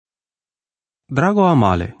Drago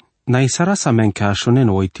amale, na isara sa men che ashonen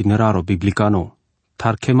o itineraro biblicano,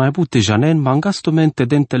 tar che mai bute janen mangastomente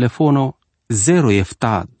den telefono 0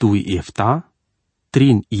 efta 2 efta,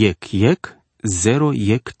 trin yek 0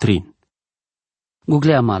 yek trin.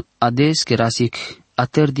 Google amal, ades kerasik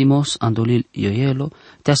aterdimos andolil Ioelo,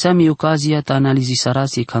 te asami ocazia ta analizi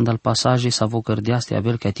sarasi candal pasaje sa vocărdeaste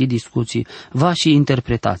avel ca ti discuții va și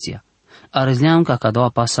interpretația. Arăzleam ca doua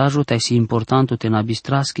pasajul te si importantul te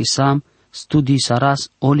nabistras che sam studii saras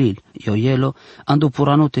olil Ioelo ando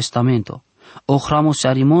purano testamento. O hramos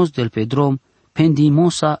arimos del pedrom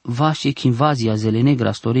pendimosa va și invazia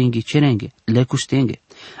zelenegra storinghi cerenghe, le custenghe.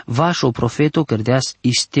 Va și o profeto cărdeas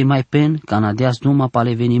iste mai pen canadeas duma pal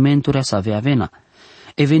evenimenturea sa avea vena.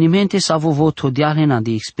 Evenimente sa vovo todialena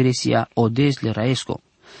de expresia odesle raesco.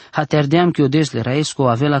 Haterdeam che odesle raesco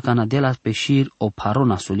avela canadela pe șir o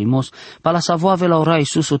parona sulimos, pala sa vo avela ora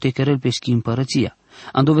Iisus o techerel pe schi împărăția.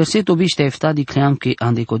 Ando verseto biște eftadi cream che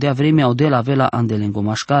andecodea vremea odela avela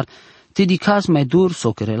andelengomașcar, te dicas mai dur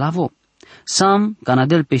so kerelavo. Sam,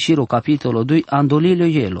 canadel pe șir o capitolo 2, andolilio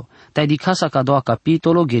ielo, tai di casa ca doua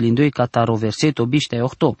capitolo, gelindoi cataro verseto biște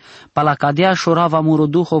ohto, pala cadea șorava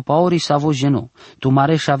muroduho paori savo geno, tu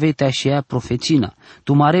mare șave te așia profețina,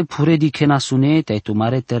 tu mare pure di chena sune, te tu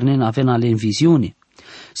mare ternen avena le în viziune.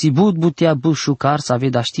 Si bud butea bușucar să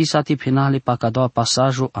avea știsati penale pa ca doua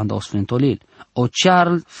pasajo anda o sfântolil. O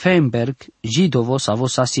Charles Feinberg, jidovo savo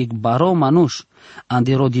sasic baro manuș,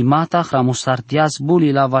 ande rodimata hramusardiaz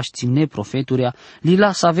bulila vașține profeturia,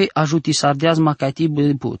 lila save ajuti sardiaz macati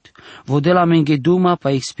băbut. Vodela mengeduma pa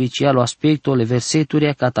special aspecto le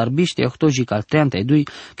verseturia catarbiște octojic al 32,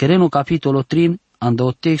 kerenu capitolo 3, ande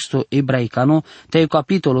o texto ebraicano, te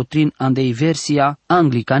capitolo 3 ande versia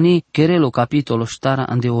anglicani, kerelo capitolo stara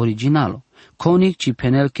ande originalo. Conic ci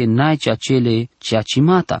penel che naici acele cia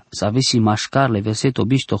cimata, să avesi mașcarle verseto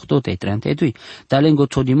bisto octotei 32, talengo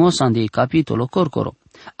todimos ande capitolo corcoro.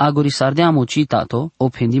 Agori sardeamo citato o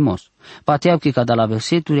pendimos. Pateau che cada la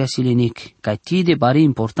verseturia silenic, ca ti de bari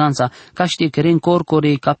importanța, ca știe keren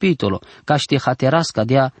corcore capitolo, ca știe haterasca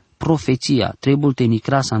dea profeția, trebul te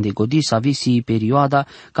nicras ande godi să avisi perioada,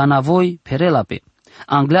 ca navoi perelape.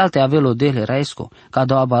 Anglealte avelo dele raesco, ca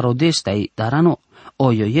doa barodestai darano.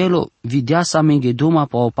 O Ioelo videa sa mengeduma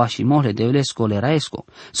pa o pașimole de ulesco le raesco,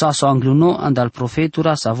 sa so angluno andal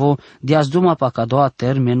profetura sa vo dias duma pa ca doa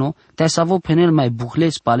termeno, te sa vo penel mai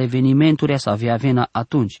buhles pa le evenimenturia sa via vena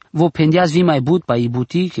atunci. Vo pendias vi mai but pa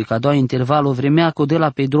ibuti che ca doa intervalo vremeaco de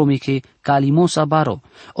la pedromi che calimos a baro,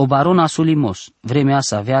 o barona sulimos, vremea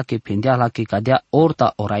sa avea che pendea la che cadea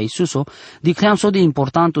orta ora Isuso, dicream so de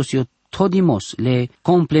importanto si o todimos le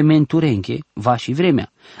complementurenche va și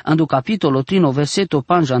vremea. Andu capitolo 3 verseto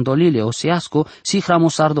panjandolile oseasco si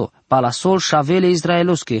hramosardo, pala sol șavele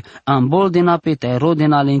izraelosche, amboldena pe te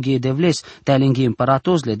rodena lenghe devles, te lenghe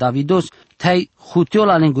împăratosle Davidos, te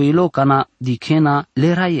hutiola lenguilo cana dicena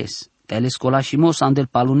le raies, te le scolașimos andel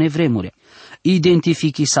palune vremurea.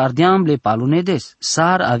 Identifici sardeam le palunedes,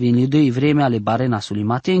 sar avinidoi vremea le barena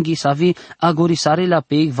sulimatenghi savi agorisarela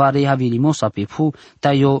pe ic vare avilimosa pe pu,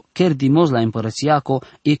 taio kerdimos la împărățiaco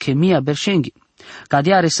e chemia berșenghi.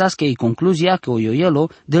 Cadea resasche i concluzia că o Ioelo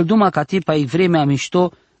del duma catipa ic vremea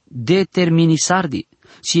mișto determinisardi,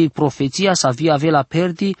 si profeția sa via avela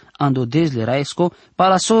perdi ando desle raesco,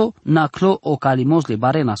 palaso naclo o calimos le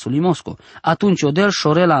barena sulimosco, atunci odel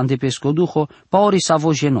șorela ande pescoduho paori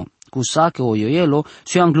savo geno. Cu sa că o Ioelo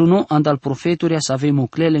si angluno andal profeturia să avem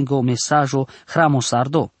uclelengo o mesajo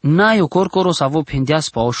hramosardo. N-ai o corcoro să avo pendeas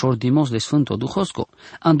pa o șordimos de sfânto duhosco.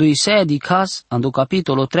 Ando Isaia di cas, ando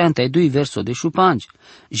capitolo 32 verso de șupangi.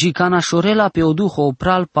 Jicana șorela pe o duho o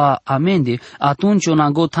pral pa amende, atunci o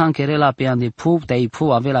nango tankerela pe ande pup, te-i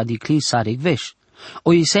pu avela di clis sarec veș.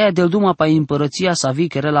 O Isaia del duma pa împărăția sa vi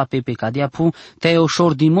kerela pe cadea pu, te o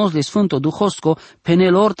șordimos de sfânto duhosco,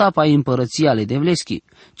 penel orta pa împărăția le devleschi.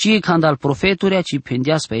 Cie candal profeturea ci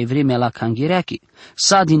pendeas pe vremea la canghireachi.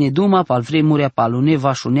 Sa dine duma pal vremurea palune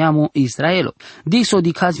vașuneamu Israelo. Dixo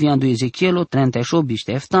dicaz viandu Ezechielo 38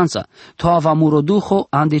 biște eftanța. Toava muroduho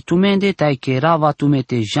ande tumende tai kerava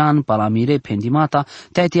tumete jan palamire pendimata,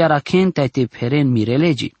 tai te arachen tai te peren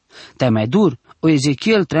mirelegi. Tai mai dur, o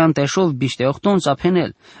Ezechiel 38 biște octonța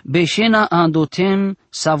penel. Beșena andotem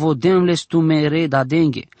savodemles tu mere da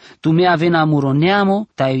denghe. Tu mea vena muroneamo,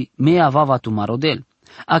 tai mea vava tu marodel.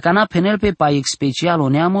 Acana penel pe paic special o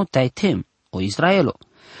neamo tai tem, o Israelo.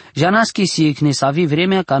 Janaschi si iknesavi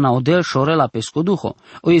vremea ca na odel șorela pescoduho,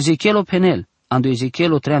 o Ezechielo penel, ando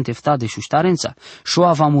Ezechielo 30 de șuștarența,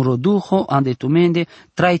 șoava muroduho ande tumende,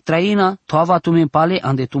 traina, toava tumen pale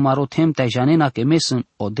ande tumarotem tai janena che mesân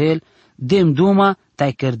odel, dem duma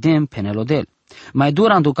tai cerdem penel odel. Mai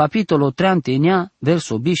durando capitolo 30,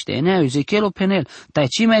 verso biște enea, Ezechielo penel, tai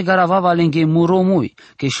cime garavava lenghe muro mui,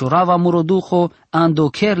 che shorava muro duho ando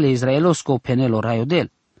kerle Israelosco penelo raiodel.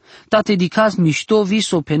 Tate di caz mișto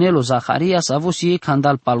viso penelo Zaharia să avosie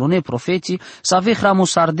candal palone profeții, să ave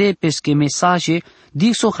hramusarde pesche mesaje,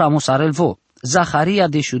 dixo hramusarel vo. Zaharia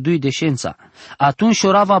de șudui de șența. Atunci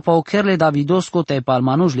șorava pa ocherle Davidosco te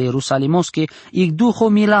palmanușle Ierusalimosche, ig duho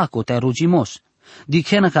milaco te rugimos.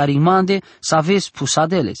 Dichenă carimande să aveți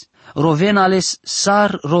pusadeles. Roven ales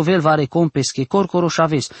sar rovel varecon pesche corcoro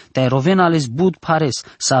șaves, te roven ales bud pares,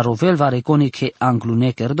 sa rovel varecone che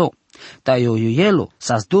anglune kerdo. Ta Ioelo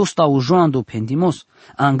s-as dosta ujoando pendimos,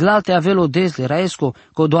 anglalte avelo desle raesco,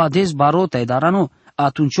 codo ades barota e darano,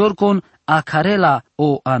 atunci oricon a carela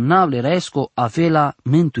o anavle raesco avela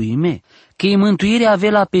mântuime. Che mântuirea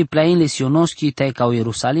avela pe plainle sionoschi te ca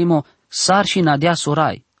Ierusalimo, sar și nadea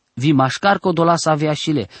sorai. Vi mașcar codola să avea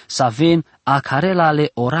șile, să ven a carela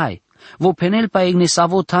ale orai. Vo penel pa egne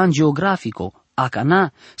savo tan geografico,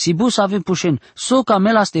 acana, si bus avem pușen, so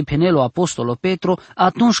camela ste penelo apostolo Petro,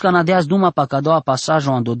 atunci ca nadeaz duma pa cadoa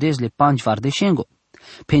pasajo andodezle panci vardeșengo.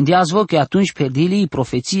 Pendeaz vo că atunci perdili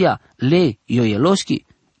profeția le Ioeloschi,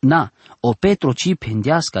 na, o Petro ci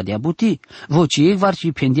pendeaz ca de abuti, vo ci egvar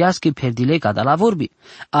ci pendeaz că perdile ca da la vorbi.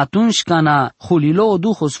 Atunci ca na hulilo o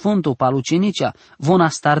duho sfânto palucenicea, vona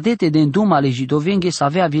stardete de înduma le jidovenghe să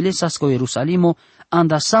avea vilesasco Ierusalimo,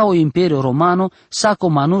 anda sao Imperio Romano, saco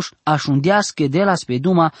manuș așundească de la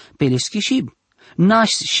speduma pe le schishib. Naș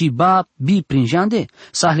și ba bi prinjande,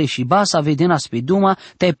 sahle și ba sa vedena speduma,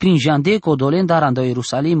 te prinjande codolenda rando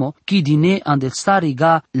Ierusalimo, chi dine andel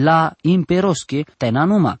stariga la imperosche, te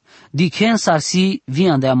nanuma. Dichen sarsi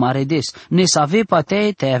viande amaredes, ne save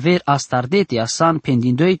patei te aver astardete asan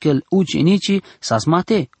pendindoi că ucenicii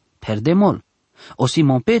sasmate, perdemol. O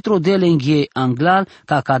Simon Petro de lenghie anglal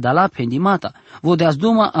ca cadala pendimata, vodeaz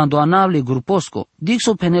duma andoanavle gruposco,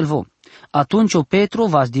 dixo penelvo. Atunci o Petro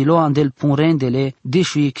vas dilo andel punrendele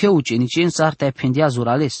deșui che ucenicien sar te pendeazur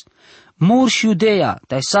ales. Mur și Iudeea,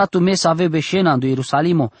 te satu mes ave beșena andu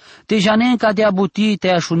Ierusalimo, te janen ca de abuti te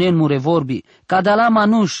așunen mure vorbi, cadala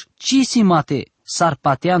manuș, cisimate, sar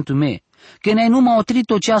pateantu me, că ne numa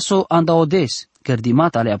otrito ceaso anda odes.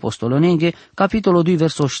 Cărdimata ale apostolonenghe, capitolul 2,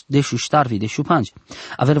 versos deșu ștarvi, deșu panci.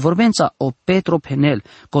 Aver vorbența o Petro penel,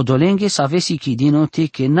 codolenghe să avesi chidinote,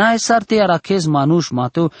 că n-ai sarte arachez manuș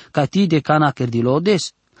matău, ca ti de cana cărdilo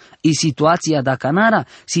odes. I situația da canara,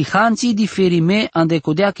 si hanții diferime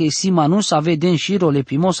andecodea că si manuș să aveden șiro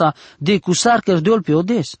lepimosa, de cusar cărdeol pe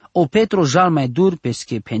odes. O Petro jal mai dur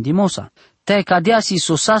pesche pendimosa. Te cadea si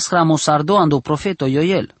sosas hramosardo ando profeto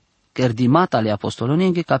Ioel. Cărdimata ale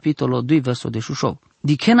apostolonenghe, capitolul 2, verso de șușou.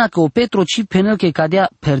 Dichena că o Petro ci penel că cadea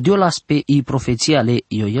perdiolas pe i profeția ale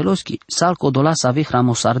Ioeloschi, sal codolas ave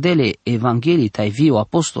hramosardele evanghelii tai vio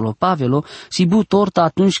apostolo Pavelo, si bu torta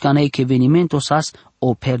atunci ca nei că evenimentul sas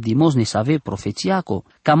o perdimos ne save profețiaco.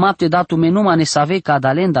 Cam apte datu menuma ne save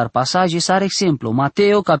cadalendar pasaje sar exemplu.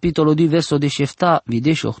 Mateo, capitolul 2, verso de șefta,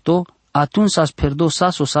 videși 8, atunci s-as perdo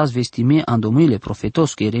saso s-as vestime andomuile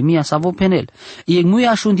profetos că Ieremia s-avo penel. Ieg nu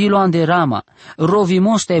i-așundilo ande rama,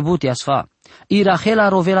 rovimos te butias fa. Irahela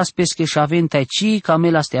rovelas pesche șaven tai ci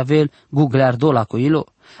camelas te avel gugleardola coilo,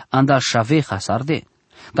 andal șave hasarde.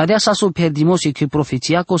 Cadea saso perdimos e că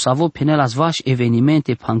profețiaco s-avo penelas vaș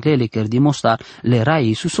evenimente panglele cărdimostar le rai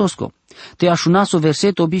Iisusosco. Te așunaso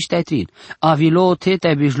verseto biștai trin, avilo te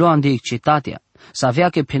te bijloan de excitatea. Să avea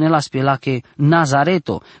că penelas pe la că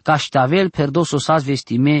Nazareto, ca ștavel perdoso sas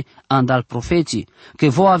vestime andal profeții, că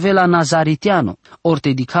vo avea nazaritiano, ori te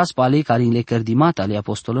dicas pale care le cărdimata ale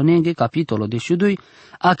apostolonenghe, capitolul de șudui,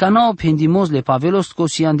 a canao pendimos le pavelos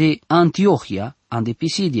cosian de Antiohia, ande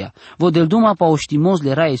Pisidia, vo del duma pa oștimos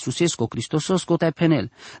le rai Iisusesco Cristososco te penel,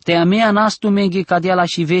 te amea nastu menghe cadea la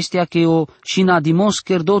și vestea că o și nadimos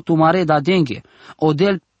cărdotu mare da denghe, o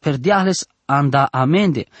del perdeahles anda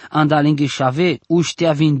amende, anda linghi șave,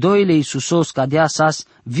 uștea vindoile Iisusos cadea sas,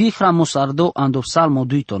 vihramos-ardo ando psalmo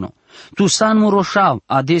duitono. Tu san muroșav,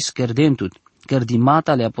 ades cărdentut,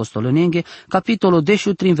 cărdimata le apostolonenghe, capitolul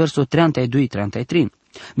deșu trin verso 32-33.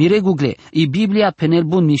 Mire Google, i Biblia penel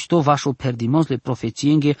bun mișto vașo perdimos le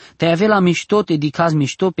profețienghe, te ave la mișto te dicaz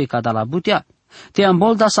mișto pe cada la butea. Te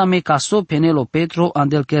ambolda sa me caso penelo Petro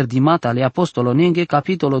andel cărdimata le apostolonenghe,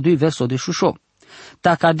 capitolul 2 verso de șușo.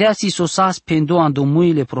 Ta cadea si sosas pendo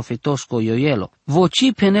andomuile profetosco Ioelo.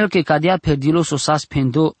 Voci penel că cadea perdilo sosas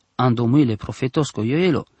pendo andomuile profetosco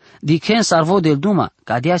Ioelo. Dichen sarvo del duma,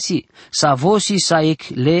 cadea si, sa vosi sa ec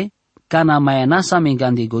le kana mayanasa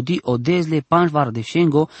mengande godi o desle panjvar de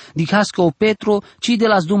shengo, dicaske o Petro ci de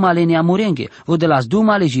las dumale neamurenge, o de las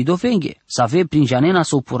dumale jidofenge, save prin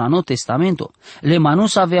janenas o purano testamento, le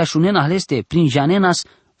manus avea shunena hleste prin janenas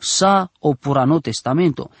sa o purano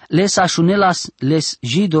testamento, les ashunelas les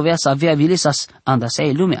jidoveas avea vilesas anda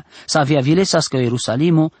sei lumea, sa avea vilesas că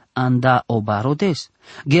Ierusalimo anda o barodes,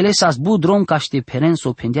 gelesas budrom caște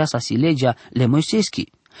perenso pendeasa si legea le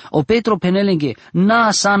Moiseschi. O Petro penelenge,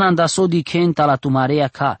 na sana anda sodiken la tumarea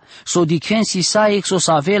ca, sodiken si sa exos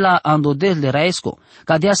avela andodes le raesco,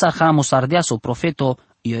 cadeasa hamos ardeaso profeto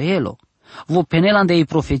Ioelo. Vo penelande i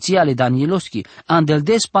profeția ale Danieloschi, andel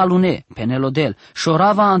des palune, penelodel,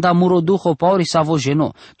 șorava anda muroduho pauri savo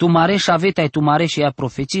jeno, tu mare șavetai tu mare și ea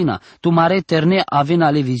profețina, tu mare terne avena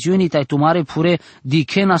le viziuni tai tu mare pure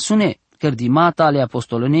dikena sune, cărdimata ale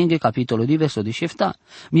apostolonenge, capitolul 2, versul 17.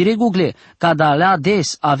 Mire Google, cada alea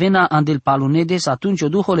des avena andel palunedes, atunci o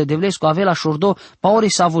duhole devlesco avela șordo pauri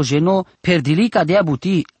savo jeno, perdilica de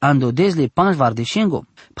abuti, andodes le panjvar de shengo.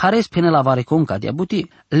 Pares pene la vareconca de abuti.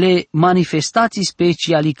 Le manifestații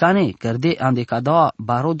specialicane, cărde andecadaua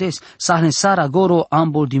barodes, sahnesara goro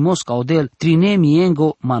ambol dimos caudel, trine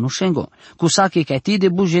miengo manushengo. Cusake cati de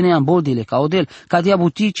bujene amboldile caudel, ca de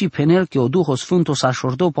abutici penel che o duho sfânto sa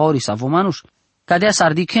șordo pauri savo manuș. Cadea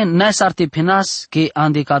sardiken, n-ai sarte penas che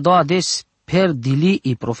andecadaua des per dili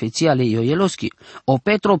i profeția le Ioeloschi. O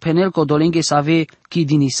Petro penel codolenghe save chi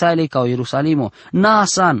din Isaile ca o Ierusalimo. Na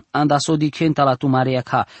asan anda sodikenta la tumarea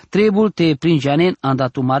ca. Trebul te prinjanen anda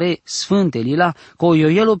tumare sfânte lila, co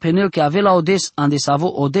Ioelo penel che avela odes ande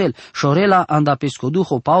savo odel, șorela anda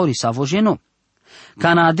pescoduho pauri savo jeno.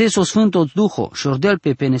 Cana ades o sfânto duho, șordel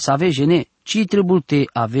pe pene save jene, ci trebul te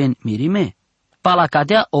aven mirime. Pala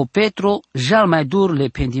cadea o Petro, jal mai dur le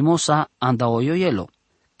pendimosa anda o Ioelo.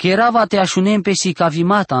 Cherava te așunem pe si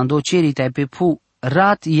cavimata andoceri tai pe pu,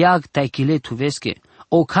 rat iag tai chile tuvesche,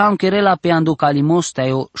 o cam cherela pe ando calimos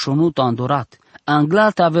tai o șonuto andorat,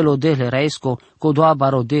 anglata avelo dele raesco, codoa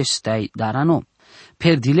barodes tai darano.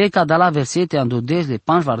 Perdileca da la versete andodesle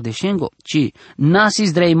panjvar de shengo, ci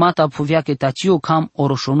nasis dreimata puvia che tacio cam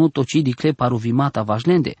oroșonuto ci di cle paruvimata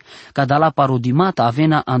vajlende, ca da la parudimata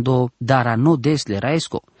avena ando darano desle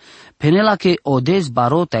raesco. Penela che odes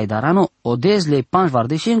baro tai darano, odesle panjvar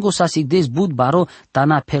de shengo sa sig des bud baro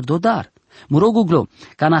tana perdodar. Muroguglo,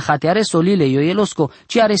 cana hateare solile Ioelosco,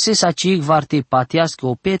 ci are sesa cig varte patiasche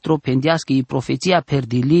o Petro pendeasche i profeția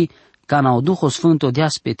perdili, cana o duho sfânto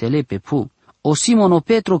deas petele pe pu. O Simono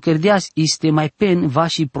Petro cărdeas iste mai pen va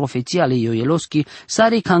și profeția le Ioeloschi,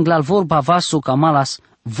 sare canglal vorba vaso camalas,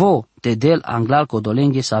 vo te del anglal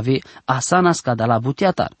codolenghe save asanas ca da la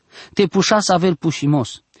butiatar, te pușa savel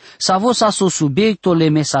pușimos. Savos aso subiecto le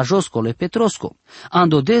mesajosco le Petrosco,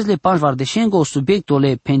 andodes le panjvar de shengo o subiecto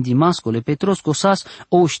le pendimasco le Petrosco sas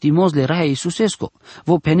o știmos le raia Iisusesco,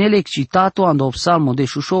 vo penele excitato ando psalmo de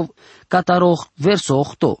Șușov, cataroh verso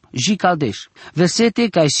 8, jicaldeș, versete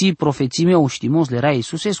ca si profețime o știmos le raia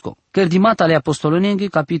Iisusesco. Cărdimata le apostolonenghe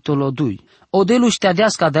capitolul 2. Odelu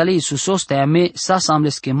șteadeasca de ale Iisusos te ame sas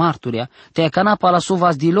amleske marturia, te cana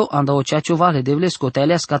palasovas dilo anda o ceaciovale de vlesco te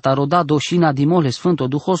aleasca taroda doșina dimole sfânto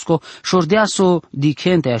duhosco șordeaso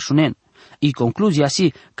dicente așunen. I concluzia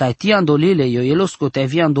si, ca tiando lile Ioelosco te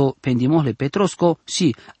aviando pendimohle Petrosco,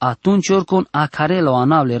 si, atunci oricum a care la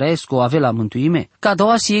anavle raesco avea mântuime. Ca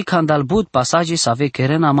doua si, când albut pasaje să ave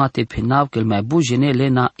kerena mate penav că mai bujene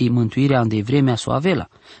lena i mântuirea ande vremea so avela.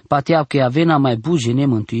 Pateab că avena mai bujene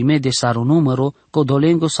mântuime de saru număro,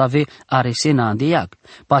 codolengo să ave aresena ande iag.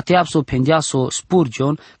 Pateab so pendea so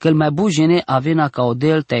Spurgeon, că mai bujene avena ca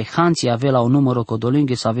odel tai hanții avea o număro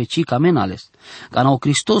codolenghe să ave cica menales. Ca o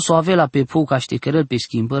Hristos o avea pe puca ștecherăl pe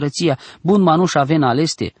schimbărăția, bun manuș avena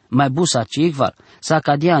aleste, mai busa cicvar, sa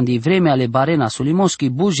cadea andi vremea le barena sulimoschi,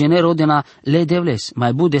 bu generodena le devles,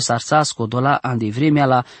 mai bu de sarsasco dola andi vremea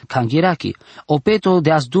la canghirachi, o Petro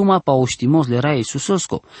de azduma pa o știmos le rai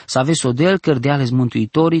Iisusosco, sa ves odel cărdeales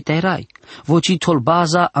mântuitorii tai rai. Voci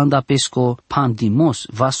tolbaza anda pesco pandimos,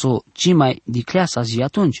 vaso ci mai dicleasa zi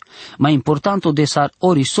atunci. Mai important o desar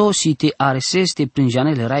oriso si te areseste prin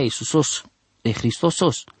janele rai Iisusos de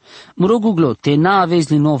Hristosos. Muroguglo, te n-aveți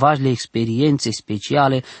din nou vașle experiențe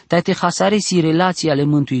speciale, te hasaresi relații ale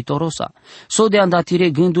Mântuitorosa. So de andatire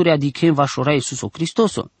gânduri adică vașora Iisus o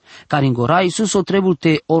Hristoso. Care îngora Iisus o trebuie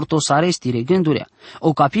te ortosarestire gândurea.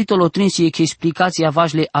 O capitolo trinsie că explicația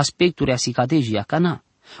vașle aspecturea sicadejia cana.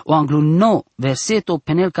 O anglu no, verseto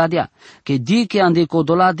penel cadea, că dice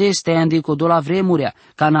andecodola deste andecodola vremurea,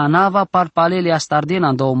 ca nanava parpalele astardena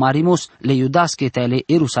anda o marimos le iudasche te le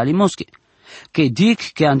Ierusalimosche. Că dic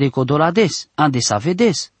că ande codolades, ande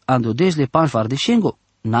savedes, andodes le panjvar de shengo.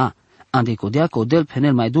 Na, ande codea codel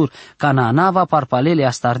penel mai dur, Canaanava parpalele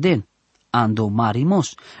astarden, ando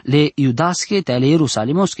marimos, le iudasche te le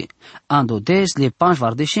Ierusalimosche, ando des le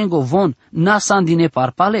panșvardeshengo von nasandine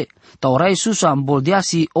parpale, taura Iisus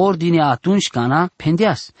amboldeasi ordine atunci cana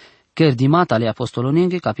pendeas. Cerdimata le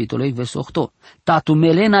apostolonenge, capitolul 8, versul 8. Tatu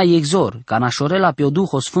melena exor, cana șorela pe o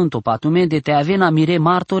duho sfânto patume de te avena mire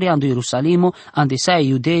martori ando Ierusalimo, ande saia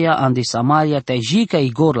Iudeia, ande Samaria, te jica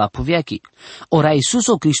igor la puveachi. Ora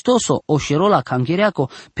Iisuso Cristoso, o șerola canchereaco,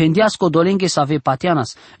 pendeasco dolenge să ave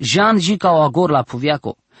patianas, jan jica o agor la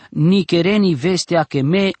puveaco, nichereni vestea che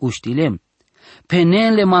me uștilem.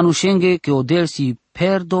 Penenle manușenge che odelsi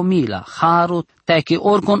perdomila, haro, te che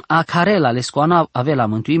orcon acarela le scoana avea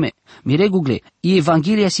mântuime. Mire Google,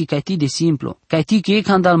 Evanghelia si caiti de simplu, caiti che e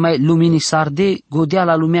candal mai luminisar de godea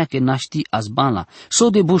la lumea che naști azbanla, so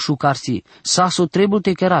de bușu carsi, sa so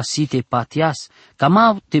trebulte că era si te patias,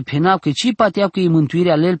 cama te penau că ci patiau că e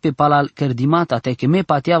mântuirea lel pe palal cărdimata, te că me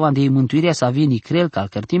patiavan de e mântuirea sa vini crel cal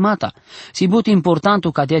cărdimata. Si but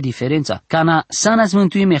importantul ca dea diferența, cana sanas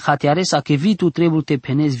mântuime hatiaresa că vi tu trebulte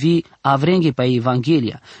penezi vi avrenghe pe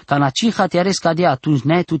Evanghelia, cana ci hatiares ca dea atunci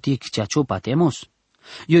n-ai tu te cea cio patemos.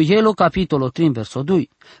 Ioelo capitolo 3 verso 2.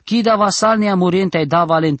 Chida vasalnea muriente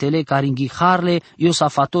dava lentele caringhi harle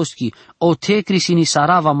Iosafatoski, o te crisini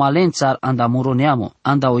sarava malențar anda muroneamo,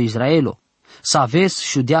 anda o Israelo. Saves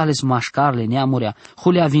șudeales mașcarle neamurea,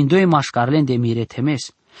 hulea vindoi mașcarlen de mire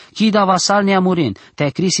temes. Chida vasalnea murien, te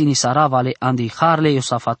crisini saravale andi harle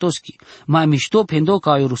Iosafatoski, mai mișto pendo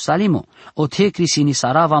ca Ierusalimo, o te crisini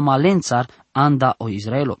sarava malențar anda o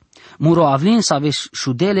Israelo. Muro avlin să aveți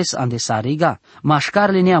șudeles ande sariga,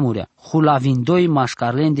 mașcarle neamurea, hulavindoi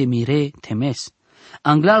mașcarlen de mire temes.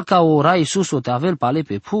 Anglal ca ora Iisus o te avel pale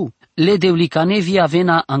pe pu, le devlicane via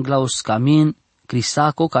vena anglaos camin,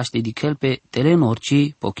 crisaco caștedichel pe teren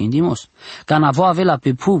orici pochindimos. Ca n-avo avela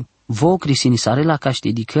pe pu, vo crisinisarela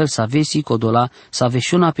caștedichel să vesi codola să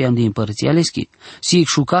veșuna pe andi împărții aleschi. Si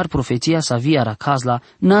șucar profeția să via racazla,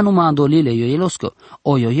 na numai andolile Ioeloscă.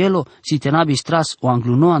 O Ioelo, si tenabi stras o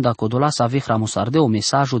angluno anda codola să ave hramosarde o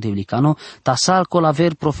mesajul de vlicano, ta sal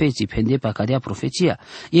colaver profeții pende pe acadea profeția.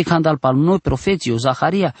 E candal palmnoi profeții o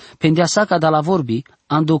Zaharia, pendea saca da la vorbi,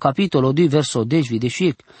 ando capitolo 2 verso 10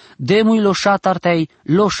 deșic. Demui lo șatartei,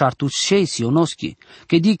 lo șartus șei sionoschi,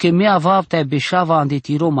 că di că mea vaptea beșava ande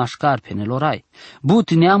tiro mașcar penelorai. But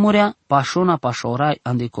neamurea, pașona pașorai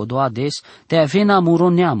ande codoa des, te avena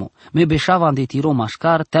muron neamu, me beșava ande tiro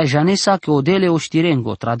mașcar, te janesa că odele o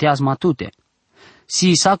știrengo, tradeaz matute.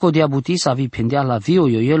 Si saco de abuti să vi pendea la vio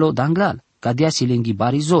Ioelo danglal. Cadea silenghi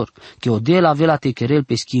barizor, che odel avea te cherel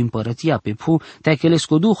pe schi împărăția pe pu, te che le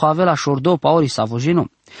scoduho avea șordo paori savojeno.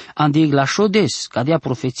 Ande la șodes, cadea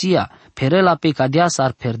profeția, perela pe cadea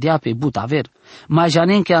s-ar perdea pe but aver. Mai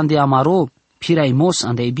janen că ande amaro, piraimos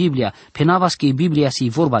ande Biblia, penavas că Biblia si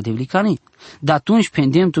vorba de vlicani. De atunci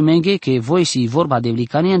pendem tu menge că voi si vorba de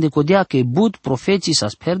vlicani ande codea că but profeții să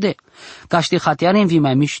sperde. Ca ște hatiaren vi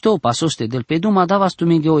mai mișto, pasoste del peduma davas tu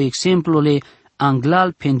menge o exemplule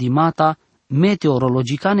anglal pendimata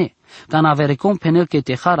meteorologicane, ca n-averecom penel că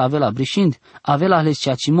tehar avea brișind, avea les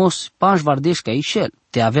ceacimos panșvardeșca ișel,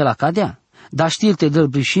 te avea cadea, dar știl te dă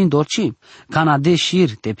brișind orici, ca n-a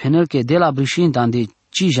deșir te penel că de la brișind ande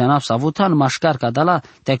ci janap s-a votan mașcar ca da la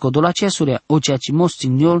te codola cesurea, o ceacimos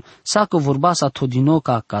ținiol sa că vorba sa todino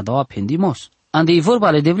ca cadaua pendimos. Ande i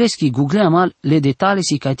vorba le devleschi google mal le detalii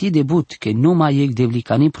si cati de but, că nu mai e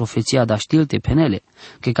devlicani profeția da știl te penele,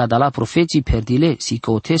 că ca da la profeții perdile si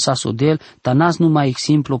că o tesa sodel tanas nu mai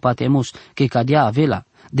simplu patemus, că cadea avela,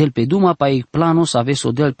 del pe duma pa e plano să ave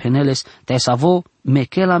sodel peneles, te savo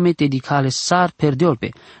mechela mete dicales sar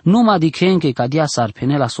perdiolpe, numa dichen că cadea sar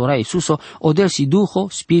penela sora Iisuso, odel si duho,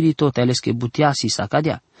 spirito teles că butea si sa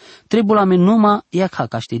cadea. Trebulame numa ia ca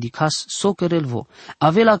caște dicas socherelvo,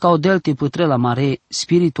 avela ca odel te pătrela mare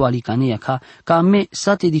spiritualicania ca me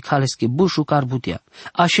sa te dicales că bușu car butea.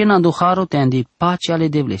 Așena doharo te ande pace ale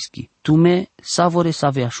devleschi, tu me savore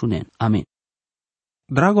save așunen. Amen.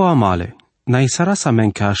 Drago amale, na isara sa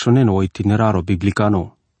men că așunen o itineraro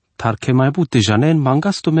biblicano, tar che mai bute janen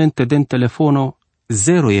mangastumente den telefono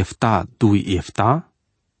 0 efta 2 efta,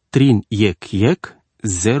 3 yek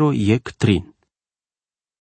 0 yek 3.